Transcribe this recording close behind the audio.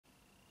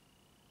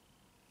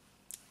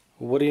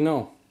What do you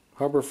know?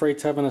 Harbor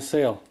Freight's having a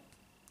sale.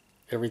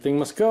 Everything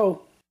must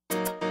go.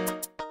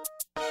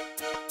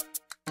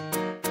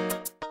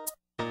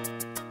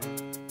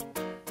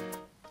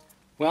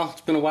 Well,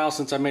 it's been a while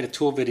since I made a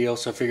tool video,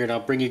 so I figured I'll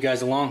bring you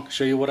guys along,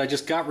 show you what I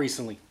just got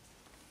recently.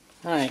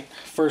 Alright,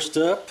 first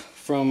up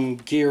from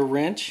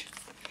GearWrench,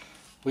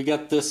 we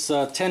got this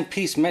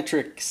 10-piece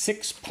metric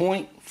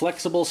 6-point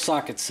flexible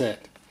socket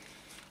set.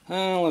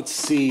 Let's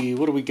see,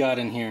 what do we got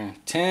in here?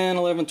 10,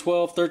 11,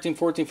 12, 13,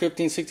 14,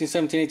 15, 16,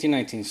 17, 18,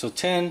 19. So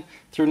 10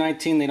 through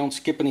 19, they don't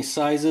skip any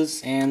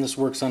sizes, and this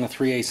works on a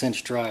 3/8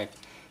 inch drive.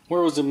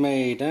 Where was it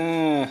made?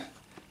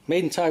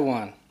 Made in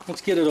Taiwan.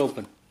 Let's get it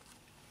open.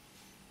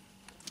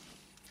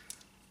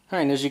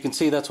 Alright, and as you can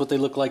see, that's what they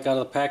look like out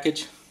of the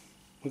package.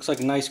 Looks like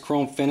a nice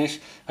chrome finish.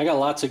 I got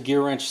lots of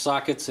GearWrench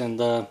sockets,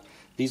 and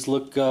these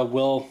look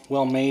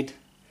well made,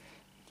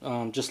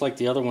 just like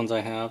the other ones I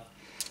have.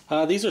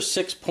 These are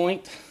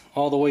 6-point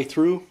all the way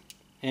through,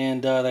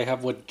 and they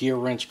have what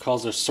GearWrench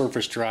calls their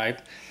surface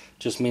drive.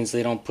 Just means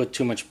they don't put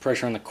too much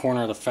pressure on the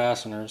corner of the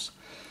fasteners.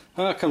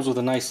 It comes with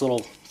a nice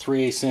little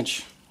 3/8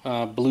 inch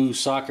blue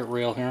socket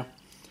rail here.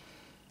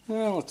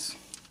 Well, let's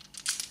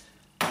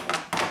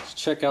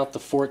check out the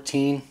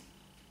 14.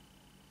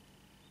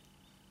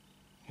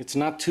 It's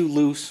not too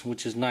loose,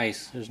 which is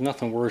nice. There's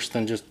nothing worse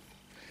than just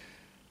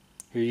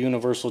your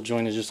universal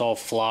joint is just all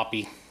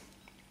floppy.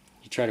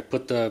 You try to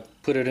put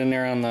it in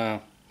there on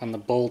the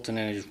bolt, and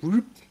then it just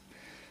whoop.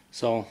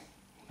 So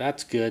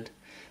that's good.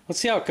 Let's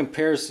see how it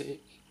compares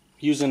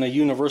using a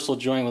universal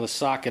joint with a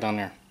socket on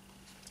there.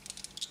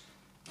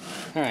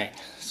 All right,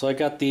 so I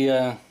got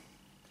the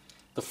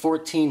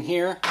 14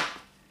 here,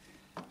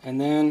 and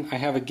then I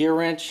have a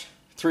GearWrench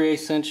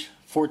 3/8 inch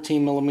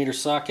 14mm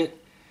socket,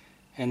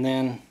 and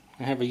then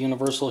I have a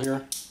universal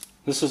here.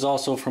 This is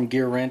also from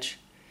GearWrench,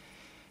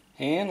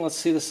 and let's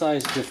see the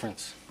size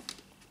difference.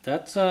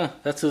 That's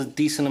a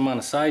decent amount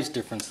of size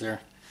difference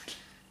there.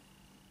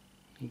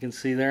 You can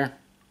see there.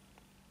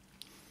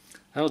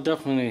 That'll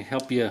definitely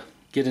help you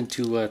get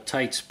into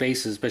tight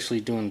spaces, especially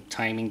doing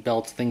timing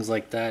belts, things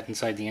like that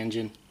inside the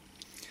engine.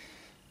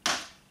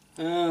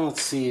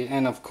 Let's see,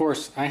 and of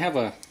course I have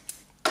a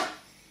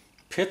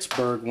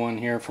Pittsburgh one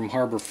here from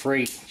Harbor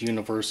Freight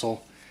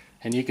universal,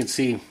 and you can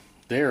see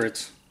there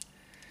it's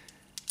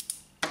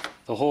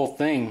the whole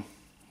thing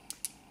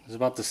is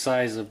about the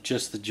size of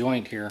just the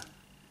joint here,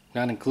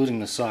 not including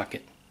the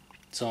socket.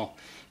 So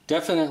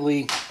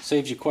definitely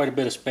saves you quite a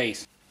bit of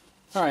space.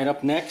 Alright,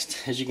 up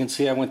next, as you can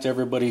see, I went to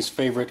everybody's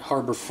favorite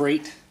Harbor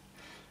Freight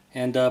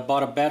and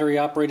bought a battery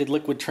operated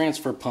liquid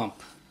transfer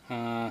pump.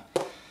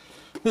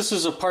 This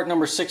is a part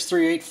number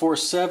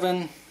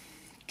 63847.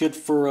 Good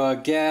for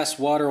gas,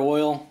 water,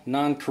 oil,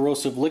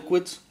 non-corrosive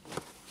liquids.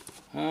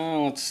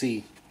 Let's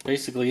see.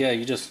 Basically, yeah,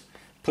 you just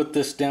put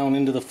this down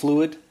into the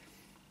fluid,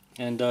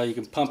 and you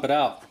can pump it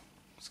out.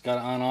 It's got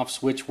an on-off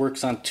switch,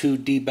 works on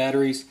 2D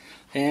batteries,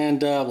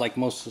 and like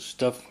most of the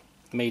stuff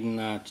made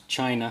in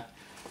China.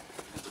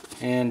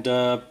 And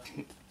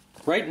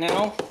right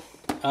now,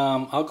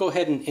 I'll go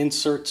ahead and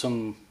insert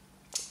some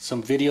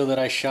video that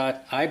I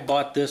shot. I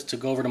bought this to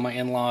go over to my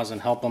in-laws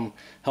and help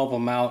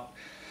them out.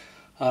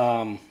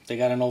 They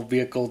got an old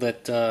vehicle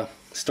that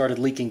started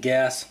leaking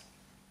gas,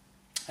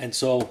 and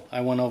so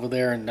I went over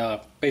there and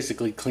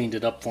basically cleaned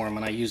it up for them,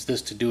 and I used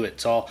this to do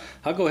it. So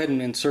I'll go ahead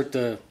and insert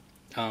the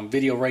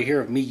video right here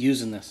of me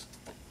using this.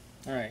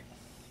 Alright,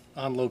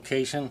 on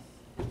location,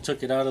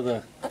 took it out of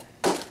the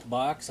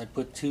box. I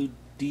put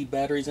 2D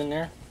batteries in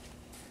there.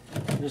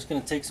 I'm just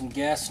going to take some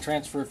gas,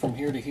 transfer it from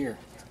here to here.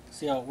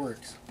 See how it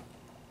works.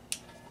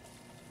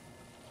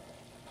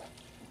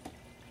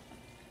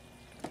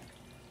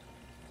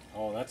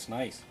 Oh, that's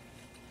nice.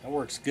 That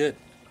works good.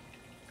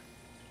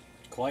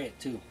 Quiet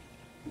too.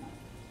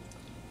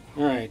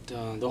 Alright,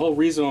 the whole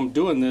reason I'm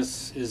doing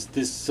this is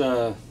this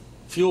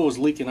fuel was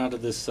leaking out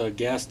of this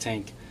gas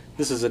tank.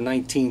 This is a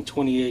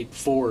 1928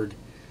 Ford,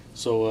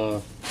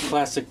 so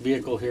classic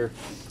vehicle here.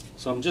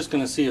 So I'm just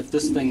going to see if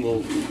this thing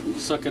will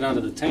suck it out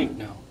of the tank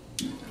now.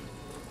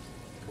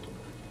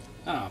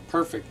 Ah,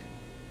 perfect.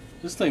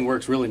 This thing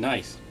works really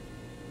nice.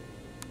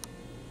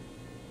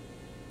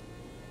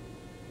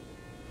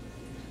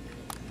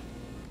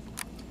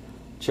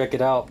 Check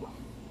it out.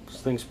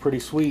 This thing's pretty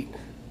sweet.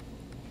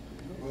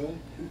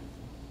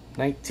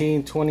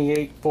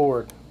 1928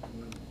 Ford.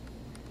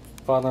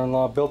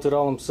 Father-in-law built it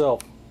all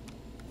himself.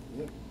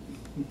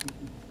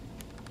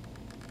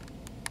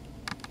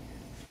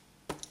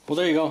 Well,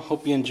 there you go.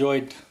 Hope you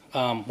enjoyed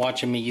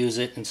watching me use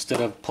it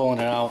instead of pulling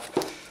it out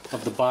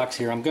of the box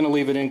here. I'm going to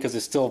leave it in because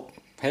it's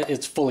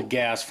full of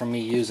gas from me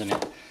using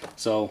it.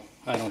 So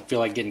I don't feel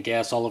like getting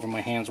gas all over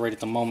my hands right at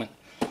the moment.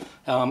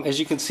 As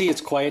you can see,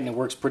 it's quiet and it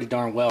works pretty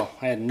darn well.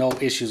 I had no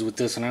issues with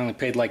this, and I only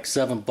paid like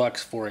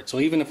 $7 for it. So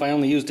even if I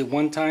only used it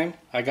one time,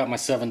 I got my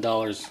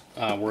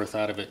 $7 worth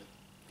out of it.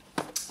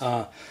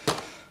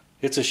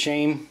 It's a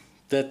shame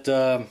that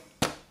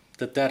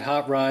that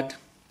hot rod,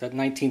 that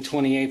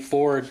 1928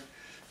 Ford,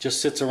 just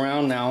sits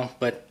around now,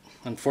 but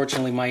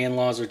unfortunately my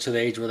in-laws are to the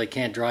age where they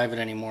can't drive it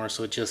anymore,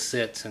 so it just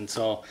sits. And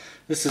so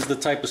this is the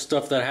type of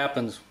stuff that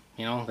happens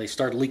you know, they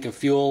start leaking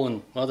fuel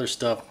and other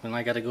stuff, and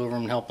I got to go over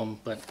and help them.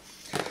 But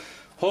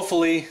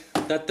hopefully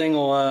that thing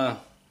will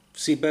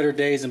see better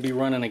days and be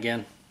running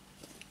again.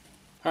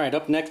 Alright,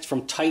 up next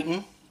from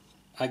Titan,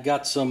 I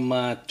got some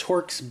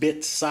Torx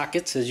bit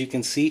sockets, as you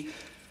can see.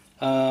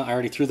 I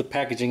already threw the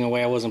packaging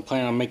away. I wasn't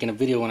planning on making a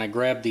video when I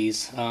grabbed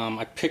these.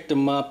 I picked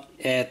them up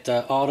at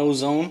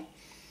AutoZone.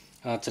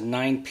 It's a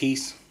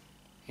 9-piece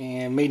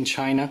and made in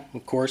China,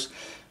 of course.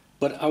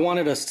 But I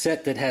wanted a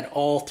set that had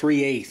all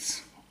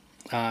 3/8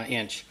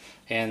 inch,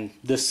 and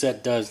this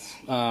set does.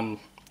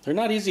 They're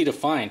not easy to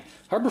find.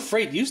 Harbor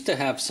Freight used to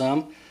have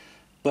some,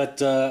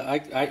 but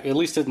at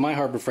least at my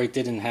Harbor Freight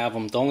they didn't have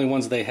them. The only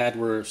ones they had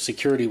were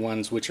security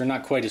ones, which are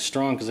not quite as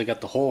strong because they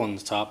got the hole in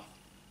the top.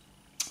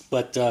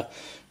 But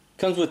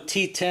comes with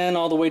T10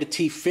 all the way to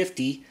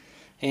T50,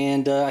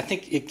 and I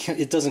think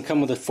it doesn't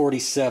come with a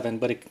 47,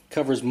 but it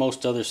covers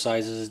most other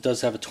sizes. It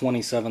does have a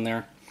 27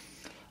 there.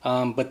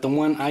 But the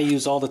one I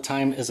use all the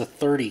time is a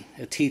 30,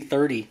 a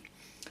T30,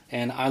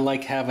 and I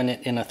like having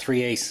it in a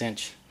 3/8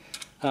 inch.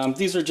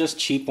 These are just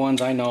cheap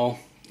ones, I know.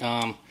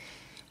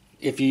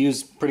 If you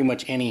use pretty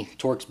much any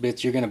Torx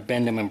bits, you're going to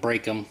bend them and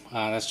break them.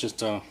 That's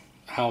just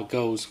how it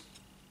goes.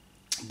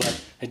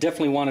 But I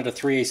definitely wanted a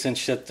 3/8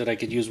 inch set that I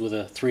could use with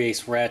a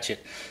 3/8 ratchet.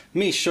 Let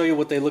me show you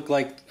what they look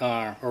like,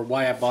 or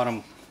why I bought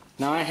them.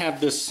 Now I have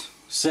this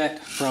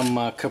set from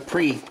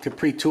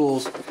Capri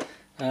Tools.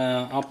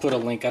 I'll put a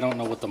link. I don't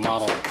know what the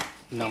model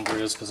number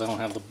is because I don't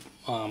have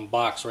the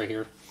box right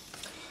here.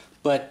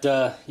 But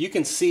you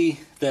can see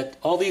that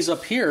all these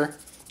up here,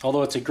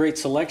 although it's a great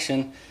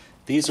selection,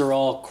 these are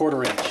all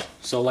 1/4 inch.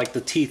 So like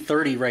the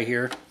T30 right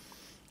here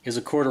is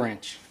a 1/4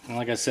 inch. And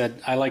like I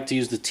said, I like to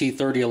use the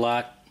T30 a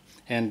lot,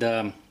 and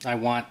I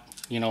want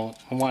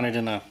it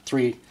in a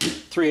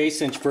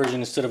 3/8 inch version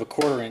instead of a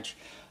 1/4 inch.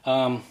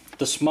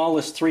 The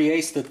smallest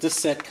 3/8 that this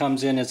set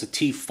comes in is a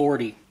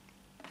T40.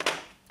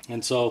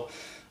 And so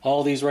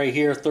all these right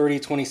here, 30,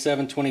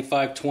 27,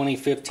 25, 20,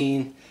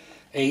 15,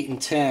 8,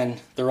 and 10,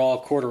 they're all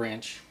 1/4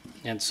 inch.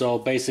 And so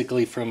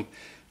basically from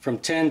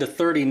 10 to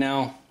 30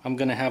 now, I'm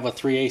going to have a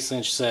 3/8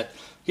 inch set.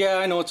 Yeah,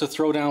 I know it's a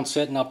throwdown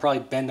set, and I'll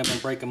probably bend them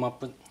and break them up,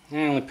 but I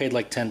only paid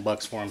like 10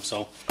 bucks for them,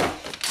 so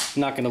I'm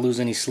not going to lose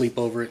any sleep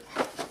over it.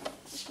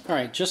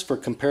 Alright, just for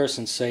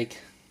comparison's sake,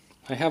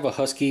 I have a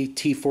Husky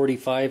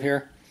T45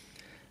 here.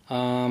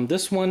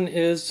 This one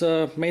is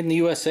made in the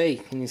USA.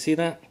 Can you see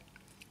that?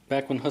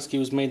 Back when Husky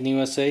was made in the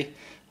USA.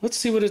 Let's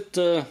see what it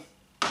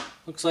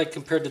looks like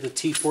compared to the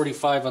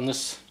T45 on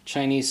this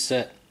Chinese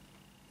set.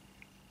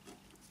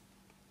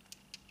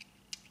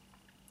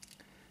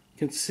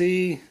 You can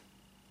see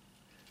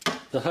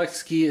the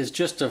Husky is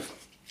just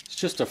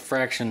a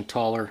fraction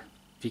taller,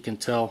 if you can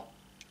tell.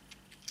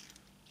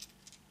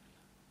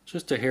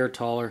 Just a hair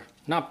taller,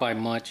 not by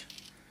much.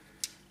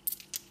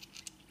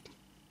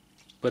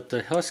 But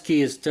the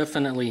Husky is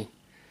definitely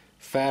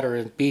fatter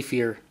and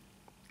beefier.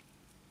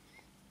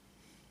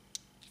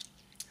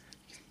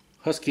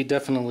 Husky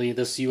definitely,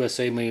 this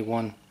USA made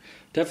one,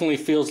 definitely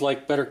feels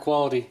like better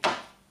quality.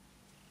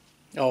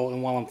 Oh,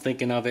 and while I'm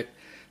thinking of it,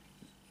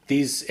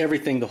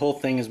 everything, the whole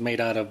thing is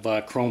made out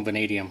of chrome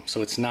vanadium.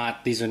 So it's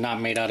not, these are not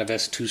made out of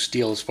S2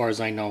 steel as far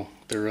as I know.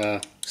 They're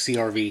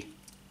CRV.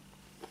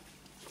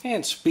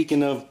 And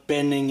speaking of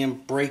bending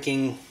and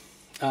breaking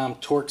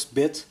Torx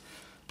bits,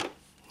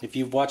 if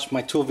you've watched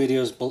my tool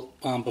videos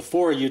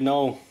before, you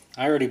know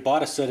I already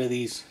bought a set of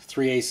these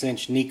 3/8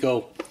 inch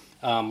Neiko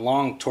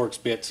long Torx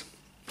bits.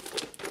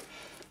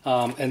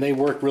 And they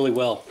work really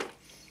well.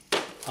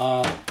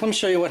 Let me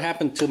show you what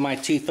happened to my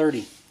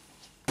T30.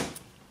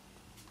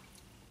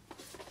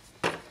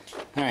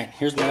 Alright,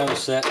 here's my other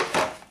set.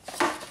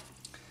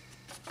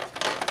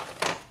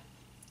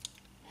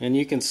 And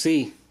you can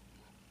see,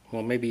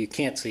 well, maybe you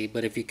can't see,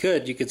 but if you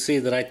could see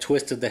that I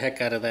twisted the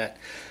heck out of that.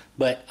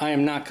 But I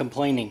am not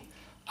complaining.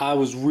 I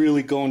was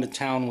really going to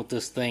town with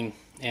this thing,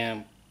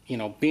 and you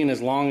know, being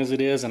as long as it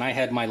is, and I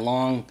had my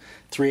long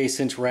 3/8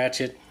 inch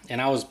ratchet,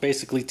 and I was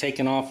basically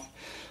taking off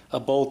a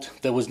bolt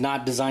that was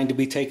not designed to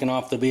be taken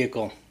off the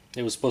vehicle.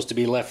 It was supposed to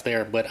be left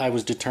there, but I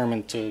was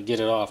determined to get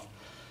it off.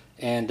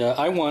 And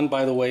I won,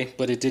 by the way,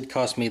 but it did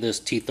cost me this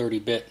T30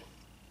 bit.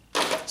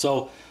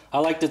 So I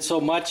liked it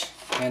so much,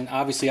 and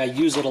obviously I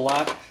use it a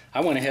lot,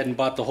 I went ahead and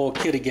bought the whole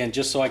kit again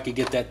just so I could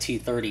get that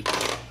T30.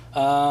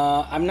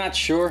 I'm not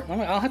sure.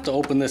 I'll have to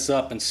open this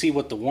up and see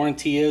what the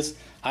warranty is.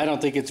 I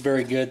don't think it's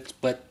very good,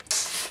 but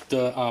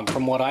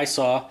from what I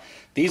saw,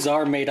 these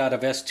are made out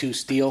of S2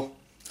 steel.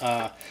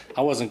 I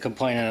wasn't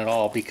complaining at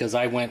all because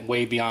I went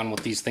way beyond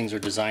what these things are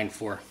designed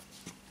for.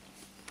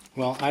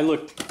 Well, I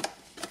looked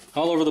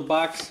all over the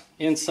box,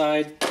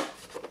 inside,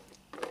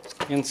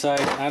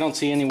 I don't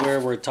see anywhere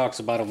where it talks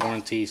about a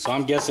warranty. So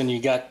I'm guessing you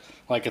got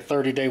like a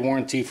 30-day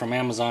warranty from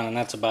Amazon, and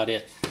that's about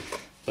it.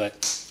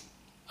 But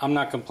I'm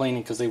not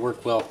complaining because they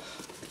work well.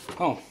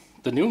 Oh,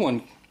 the new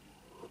one,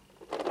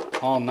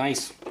 all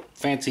nice,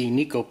 fancy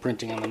Neiko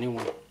printing on the new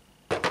one.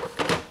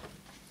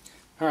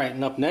 Alright,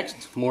 and up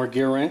next, more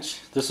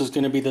GearWrench. This is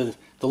going to be the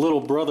little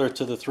brother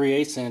to the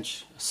 3/8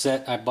 inch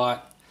set I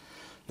bought.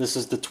 This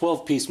is the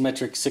 12-piece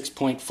metric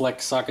 6-point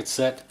flex socket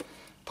set,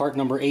 part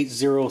number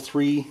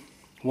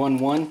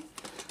 80311.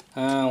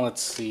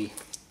 Let's see,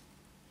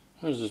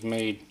 where is this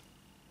made?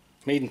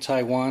 Made in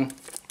Taiwan.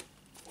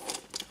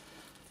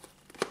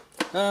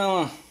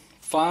 5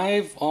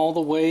 all the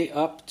way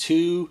up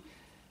to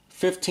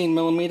 15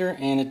 millimeter,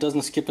 and it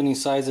doesn't skip any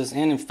sizes,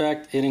 and in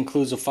fact it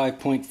includes a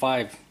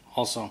 5.5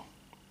 also.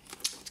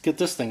 Let's get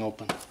this thing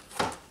open.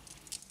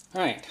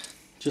 Alright,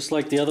 just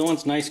like the other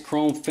ones, nice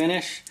chrome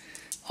finish,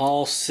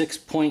 all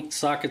 6-point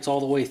sockets all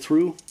the way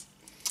through,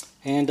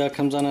 and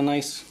comes on a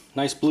nice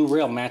blue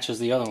rail, matches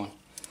the other one.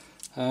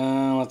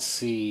 Let's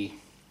see,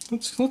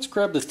 let's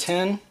grab the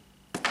 10.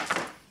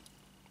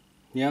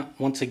 Yeah,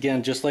 once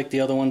again, just like the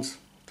other ones,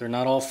 they're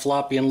not all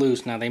floppy and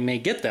loose. Now they may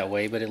get that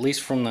way, but at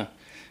least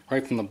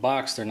right from the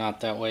box they're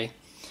not that way.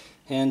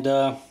 And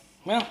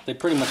well, they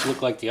pretty much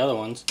look like the other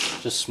ones,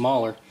 just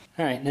smaller.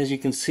 Alright, and as you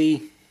can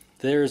see,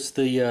 there's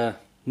the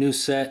new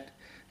set,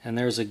 and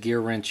there's a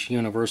GearWrench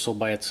universal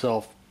by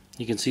itself.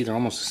 You can see they're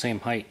almost the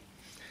same height.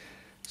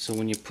 So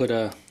when you put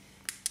a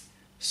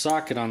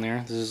socket on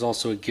there, this is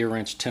also a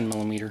GearWrench 10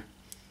 millimeter.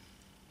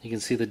 You can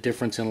see the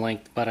difference in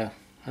length,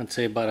 I'd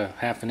say about a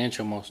half an inch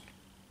almost.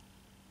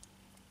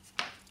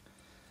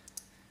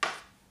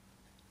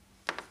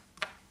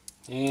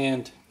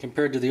 And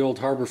compared to the old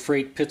Harbor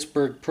Freight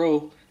Pittsburgh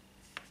Pro,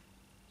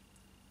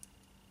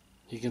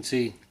 you can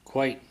see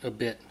quite a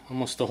bit,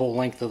 almost the whole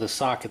length of the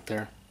socket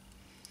there.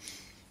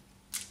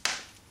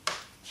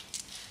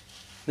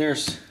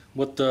 There's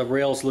what the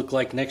rails look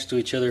like next to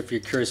each other if you're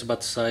curious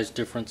about the size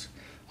difference.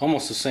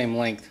 Almost the same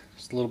length,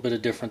 just a little bit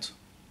of difference.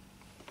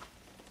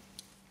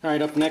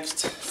 Alright, up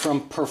next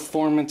from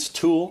Performance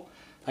Tool,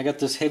 I got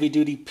this heavy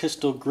duty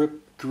pistol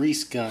grip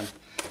grease gun.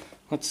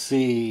 Let's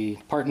see,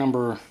 part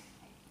number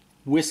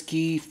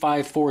Whiskey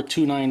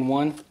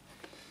 54291.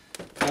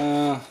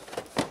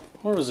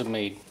 Where was it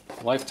made?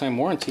 Lifetime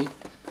warranty.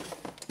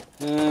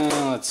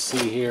 Let's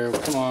see here.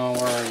 Come on,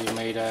 where are you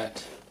made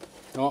at?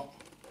 Oh,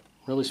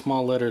 really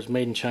small letters,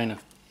 made in China.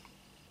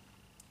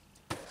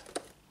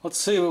 Let's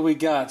see what we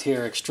got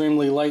here.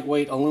 Extremely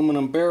lightweight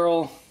aluminum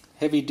barrel,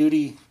 heavy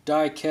duty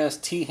die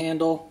cast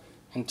T-handle,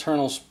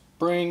 internal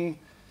spring,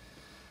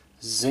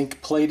 zinc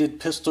plated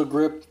pistol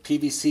grip,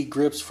 PVC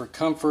grips for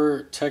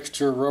comfort,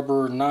 texture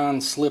rubber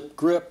non-slip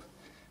grip,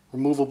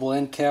 removable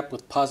end cap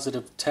with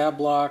positive tab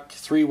lock,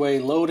 3-way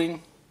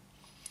loading.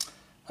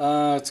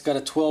 It's got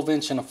a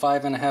 12-inch and a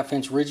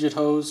 5.5-inch rigid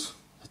hose.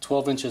 The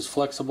 12-inch is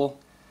flexible.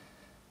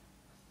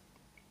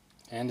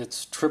 And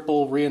it's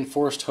triple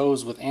reinforced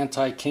hose with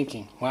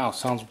anti-kinking. Wow,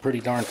 sounds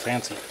pretty darn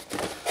fancy.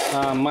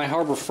 My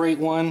Harbor Freight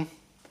one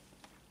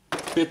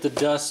bit the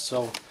dust,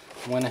 so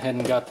I went ahead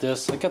and got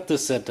this. I got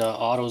this at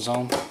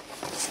AutoZone.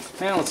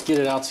 Now let's get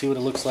it out, see what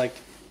it looks like.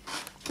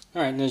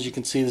 Alright, and as you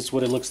can see, this is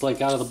what it looks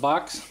like out of the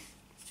box.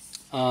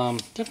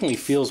 Definitely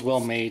feels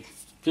well made.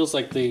 Feels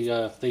like they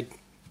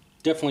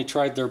definitely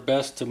tried their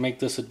best to make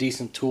this a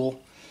decent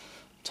tool.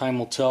 Time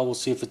will tell. We'll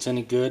see if it's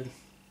any good.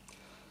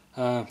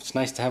 It's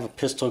nice to have a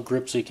pistol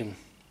grip so you can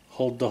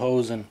hold the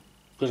hose and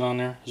put it on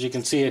there. As you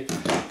can see, it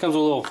comes with a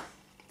little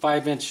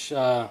 5-inch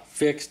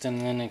fixed,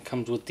 and then it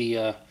comes with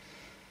the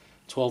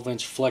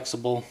 12-inch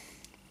flexible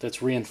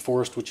that's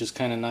reinforced, which is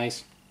kind of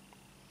nice.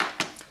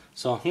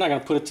 So I'm not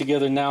going to put it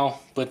together now,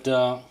 but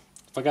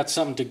if I got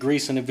something to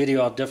grease in a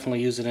video, I'll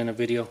definitely use it in a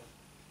video.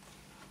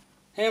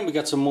 And we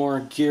got some more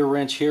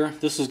GearWrench here.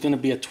 This is going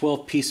to be a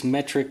 12-piece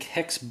metric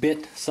hex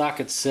bit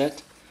socket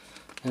set.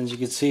 And as you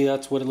can see,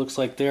 that's what it looks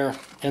like there.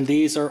 And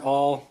these are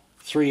all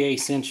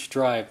 3/8-inch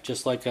drive,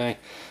 just like my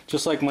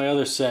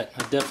other set.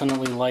 I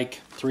definitely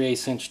like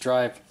 3/8-inch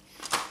drive.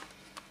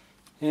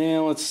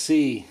 And let's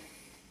see.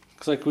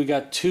 Looks like we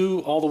got 2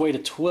 all the way to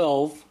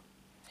 12,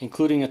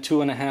 including a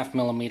 2.5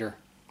 millimeter.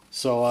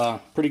 So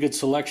pretty good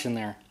selection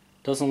there.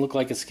 Doesn't look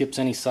like it skips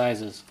any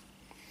sizes.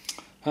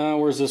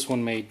 Where's this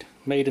one made?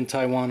 Made in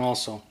Taiwan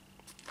also.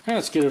 Right,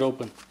 let's get it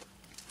open.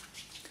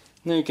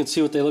 And then you can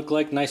see what they look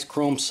like. Nice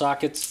chrome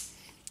sockets.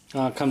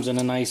 Comes in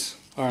a nice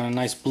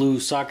blue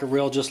socket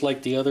rail, just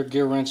like the other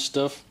GearWrench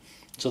stuff.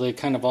 So they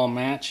kind of all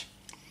match.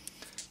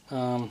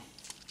 They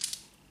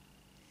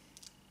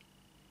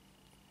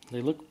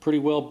look pretty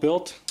well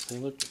built.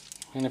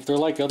 And if they're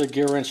like other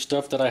GearWrench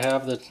stuff that I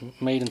have that's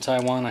made in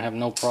Taiwan, I have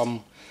no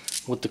problem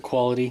with the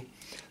quality.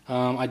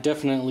 I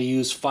definitely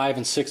use 5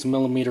 and 6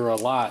 millimeter a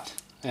lot,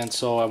 and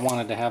so I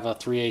wanted to have a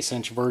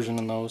 3/8-inch version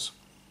in those.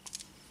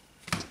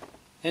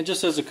 And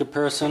just as a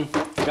comparison,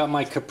 I got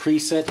my Capri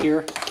set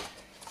here,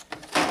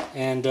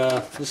 and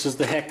this is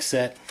the hex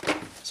set.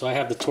 So I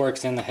have the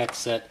Torx and the hex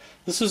set.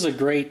 This is a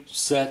great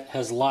set,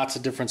 has lots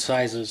of different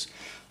sizes.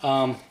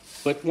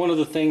 But one of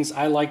the things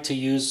I like to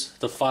use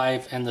the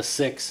 5 and the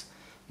 6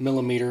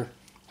 millimeter.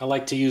 I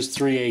like to use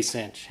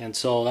 3/8-inch, and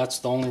so that's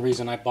the only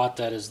reason I bought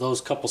that, is those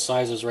couple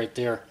sizes right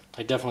there.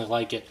 I definitely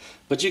like it.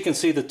 But you can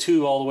see the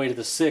 2 all the way to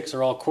the 6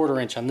 are all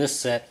 1/4 inch on this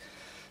set,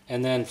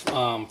 and then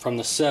from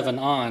the 7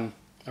 on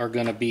are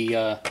going to be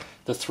the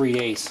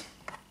 3/8.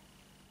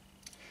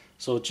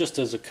 So just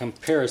as a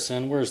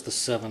comparison, where's the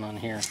 7 on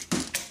here?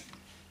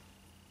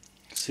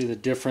 See the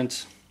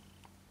difference?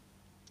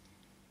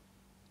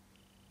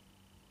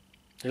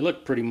 They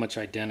look pretty much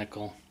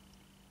identical.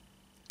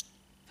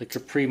 The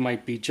Capri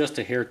might be just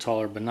a hair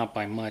taller, but not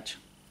by much.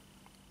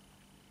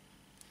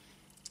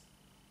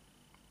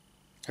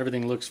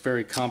 Everything looks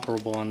very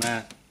comparable on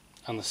that,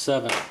 on the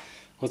 7.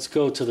 Let's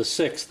go to the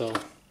 6 though.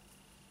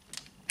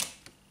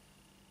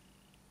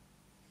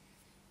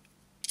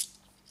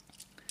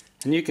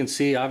 And you can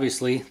see,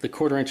 obviously, the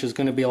 1/4 inch is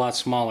going to be a lot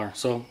smaller.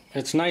 So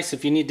it's nice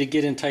if you need to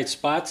get in tight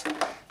spots.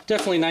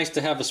 Definitely nice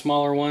to have a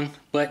smaller one,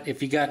 but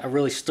if you got a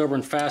really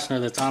stubborn fastener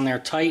that's on there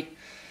tight,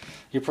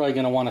 you're probably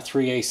going to want a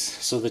 3/8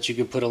 so that you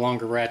could put a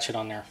longer ratchet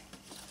on there.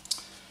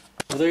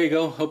 Well, there you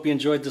go. Hope you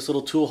enjoyed this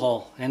little tool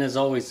haul. And as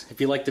always, if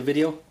you liked the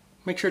video,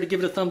 make sure to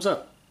give it a thumbs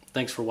up.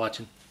 Thanks for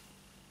watching.